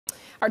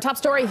Our top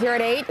story here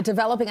at 8,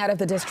 developing out of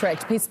the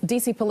district.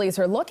 D.C. police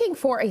are looking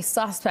for a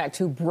suspect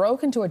who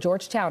broke into a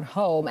Georgetown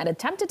home and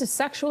attempted to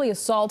sexually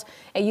assault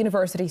a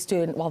university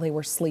student while they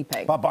were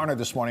sleeping. Bob Barnard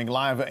this morning,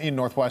 live in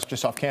Northwest,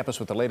 just off campus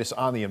with the latest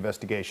on the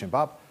investigation.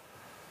 Bob?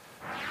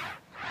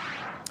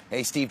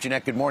 Hey, Steve,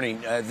 Jeanette, good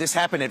morning. This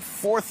happened at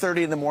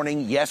 4:30 in the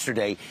morning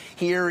yesterday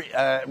here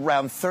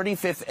around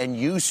 35th and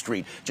U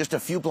Street, just a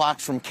few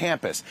blocks from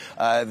campus.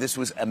 This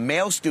was a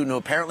male student who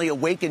apparently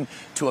awakened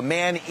to a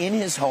man in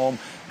his home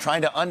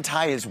trying to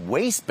untie his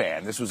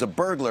waistband. This was a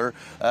burglar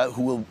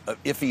who will,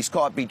 if he's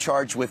caught, be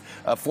charged with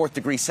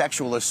fourth-degree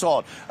sexual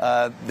assault.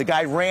 The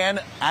guy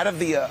ran out of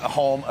the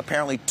home,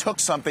 apparently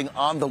took something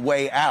on the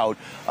way out,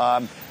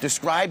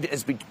 described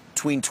as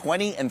between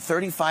 20 and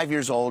 35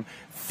 years old,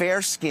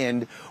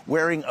 fair-skinned,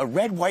 wearing a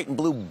red, white, and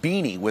blue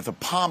beanie with a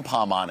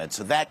pom-pom on it.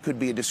 So that could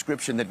be a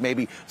description that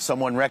maybe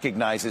someone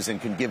recognizes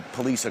and can give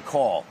police a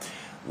call.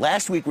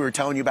 Last week, we were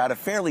telling you about a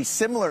fairly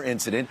similar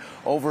incident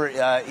over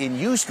in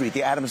U Street,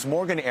 the Adams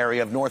Morgan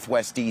area of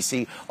Northwest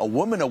D.C. A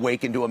woman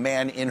awakened to a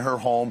man in her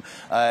home.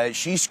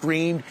 She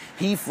screamed.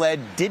 He fled,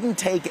 didn't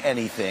take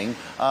anything.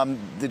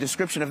 The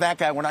description of that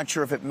guy, we're not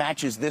sure if it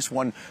matches this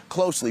one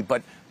closely,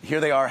 but here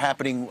they are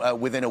happening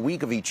within a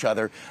week of each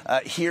other.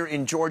 Here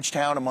in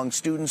Georgetown, among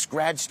students,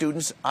 grad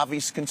students,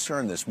 obvious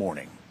concern this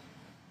morning.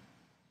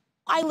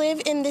 I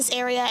live in this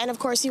area, and of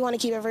course you want to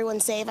keep everyone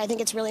safe. I think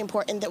it's really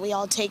important that we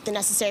all take the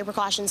necessary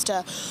precautions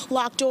to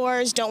lock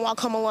doors, don't walk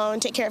home alone,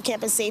 take care of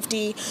campus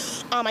safety.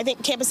 I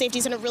think campus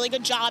safety's done a really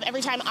good job.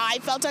 Every time I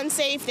felt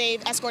unsafe,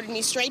 they've escorted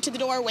me straight to the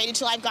door, waited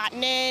till I've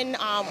gotten in.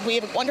 We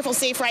have a wonderful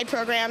safe ride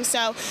program, so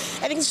I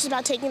think it's just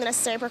about taking the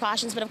necessary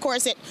precautions, but of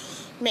course it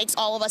makes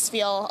all of us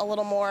feel a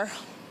little more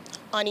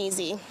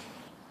uneasy.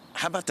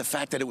 How about the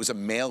fact that it was a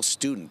male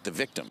student, the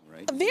victim,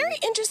 right? A very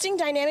interesting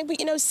dynamic, but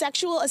you know,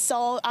 sexual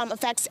assault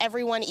affects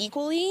everyone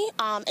equally,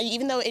 and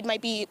even though it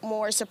might be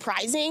more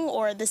surprising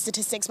or the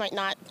statistics might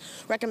not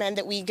recommend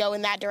that we go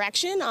in that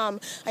direction,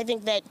 I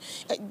think that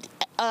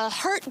a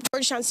hurt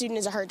Georgetown student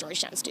is a hurt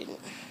Georgetown student.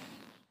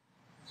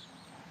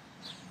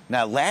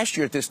 Now, last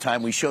year at this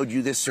time, we showed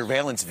you this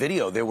surveillance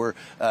video. There were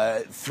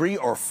 3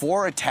 or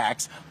 4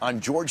 attacks on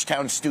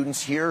Georgetown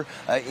students here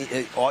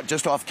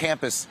just off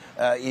campus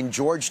in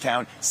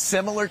Georgetown.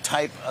 Similar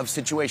type of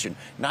situation.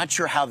 Not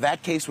sure how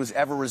that case was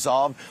ever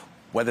resolved,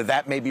 whether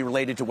that may be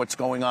related to what's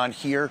going on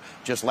here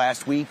just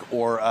last week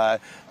or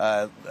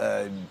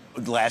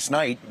last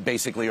night,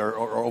 basically, or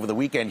over the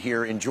weekend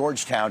here in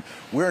Georgetown.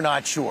 We're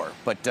not sure.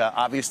 But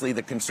obviously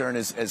the concern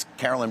is, as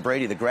Carolyn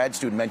Brady, the grad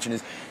student, mentioned,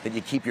 is that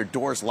you keep your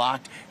doors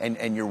locked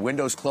and your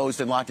windows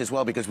closed and locked as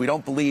well, because we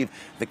don't believe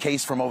the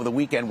case from over the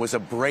weekend was a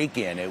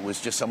break-in. It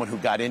was just someone who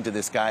got into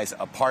this guy's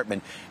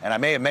apartment. And I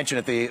may have mentioned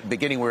at the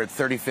beginning we're at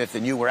 35th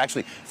and U. We're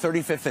actually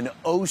 35th and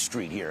O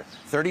Street here.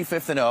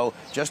 35th and O,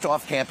 just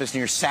off campus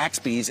near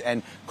Saxby's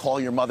and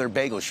Call Your Mother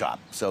Bagel Shop.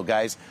 So,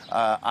 guys,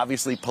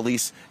 obviously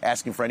police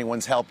asking for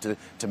anyone's help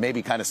to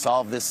maybe kind of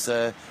solve this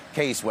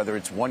case, whether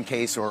it's one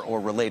case or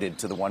related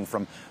to the one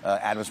from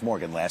Adams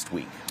Morgan last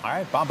week. All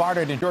right, Bob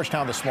Barnard in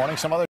Georgetown this morning. Some other